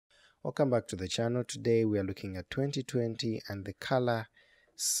Welcome back to the channel. Today we are looking at 2020 and the color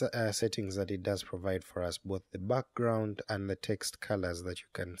settings that it does provide for us, both the background and the text colors that you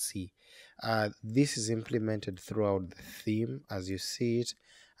can see. This is implemented throughout the theme as you see it,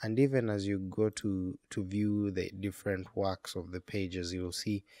 and even as you go to view the different works of the pages, you will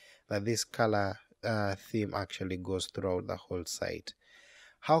see that this color theme actually goes throughout the whole site.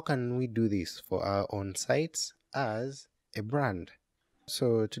 How can we do this for our own sites as a brand?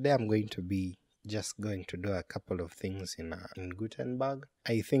 So today I'm going to be just going to do a couple of things in Gutenberg.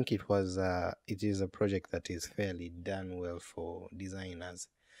 I think it is a project that is fairly done well for designers.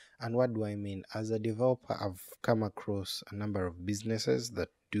 And what do I mean? As a developer, I've come across a number of businesses that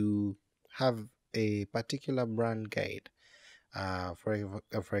do have a particular brand guide.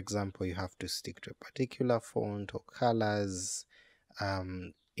 For example, you have to stick to a particular font or colors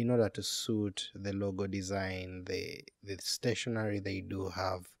in order to suit the logo design, the stationery they do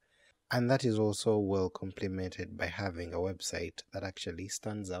have. And that is also well complemented by having a website that actually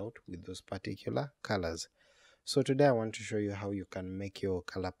stands out with those particular colors. So today I want to show you how you can make your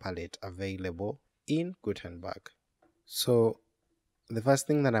color palette available in Gutenberg. So the first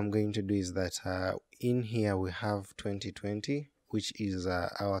thing that I'm going to do is that in here we have 2020, which is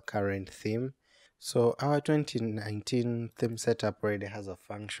our current theme. So our 2019 theme setup already has a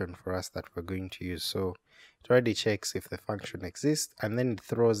function for us that we're going to use. So it already checks if the function exists, and then it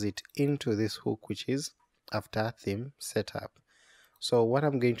throws it into this hook, which is after theme setup. So what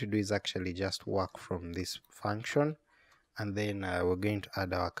I'm going to do is actually just work from this function, and then we're going to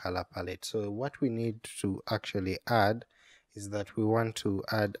add our color palette. So what we need to actually add is that we want to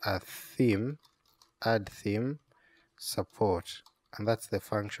add a theme, add theme support. And that's the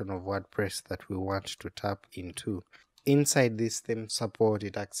function of WordPress that we want to tap into. Inside this theme support,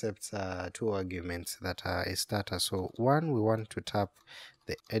 it accepts two arguments that are a starter. So one, we want to tap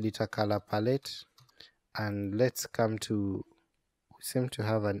the editor color palette, and let's come to, we seem to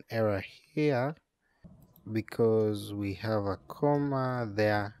have an error here because we have a comma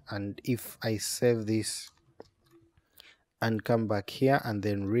there, and if I save this and come back here and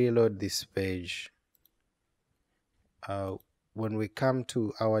then reload this page, when we come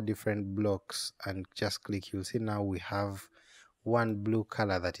to our different blocks and just click, you'll see now we have one blue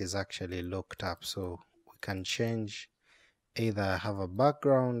color that is actually locked up. So we can change, either have a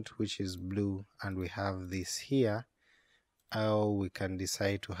background which is blue and we have this here, or we can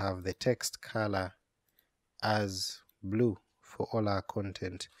decide to have the text color as blue for all our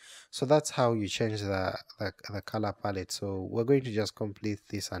content. So that's how you change the color palette. So we're going to just complete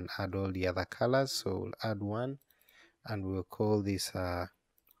this and add all the other colors. So we'll add one, and we'll call this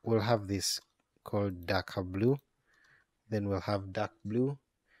we'll have this called darker blue. Then we'll have dark blue,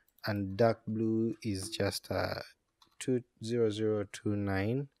 and dark blue is just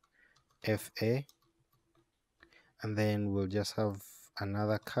 20029 FA. And then we'll just have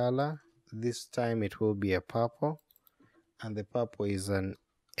another color. This time it will be a purple, and the purple is an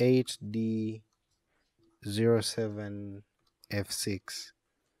 8D07 F6,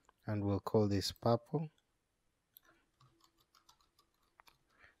 and we'll call this purple.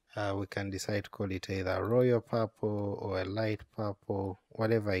 We can decide to call it either royal purple or a light purple,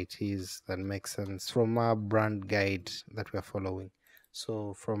 whatever it is that makes sense from our brand guide that we're following.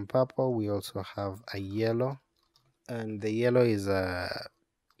 So from purple we also have a yellow, and the yellow is a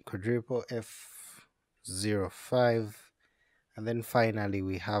quadruple F05, and then finally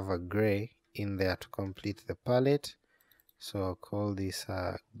we have a gray in there to complete the palette. So I'll call this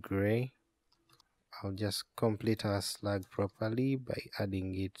gray. I'll just complete our slug properly by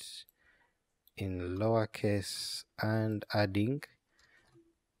adding it in lowercase and adding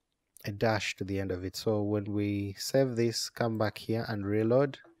a dash to the end of it. So when we save this, come back here and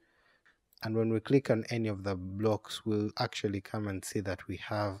reload, and when we click on any of the blocks, we'll actually come and see that we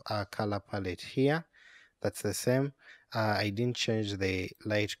have our color palette here. That's the same. I didn't change the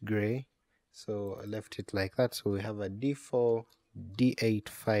light gray, so I left it like that. So we have a D4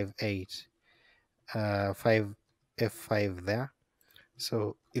 D858 F5 there.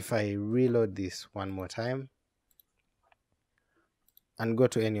 So if I reload this one more time and go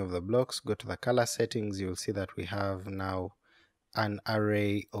to any of the blocks, go to the color settings, you'll see that we have now an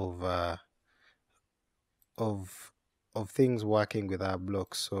array of things working with our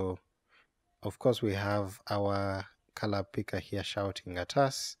blocks. So of course we have our color picker here shouting at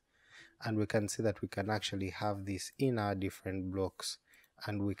us, and we can see that we can actually have this in our different blocks,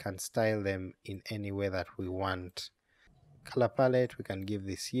 and we can style them in any way that we want. Color palette, we can give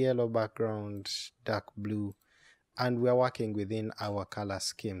this yellow background, dark blue, and we are working within our color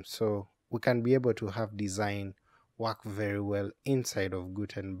scheme. So we can be able to have design work very well inside of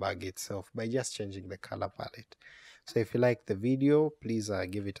Gutenberg itself by just changing the color palette. So if you like the video, please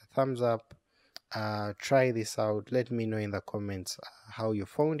give it a thumbs up. Try this out. Let me know in the comments how you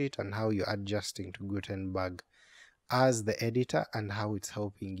found it and how you're adjusting to Gutenberg as the editor and how it's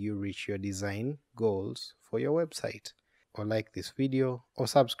helping you reach your design goals for your website. Or like this video or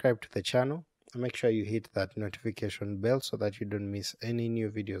subscribe to the channel, and make sure you hit that notification bell so that you don't miss any new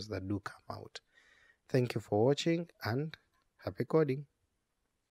videos that do come out. Thank you for watching and happy coding.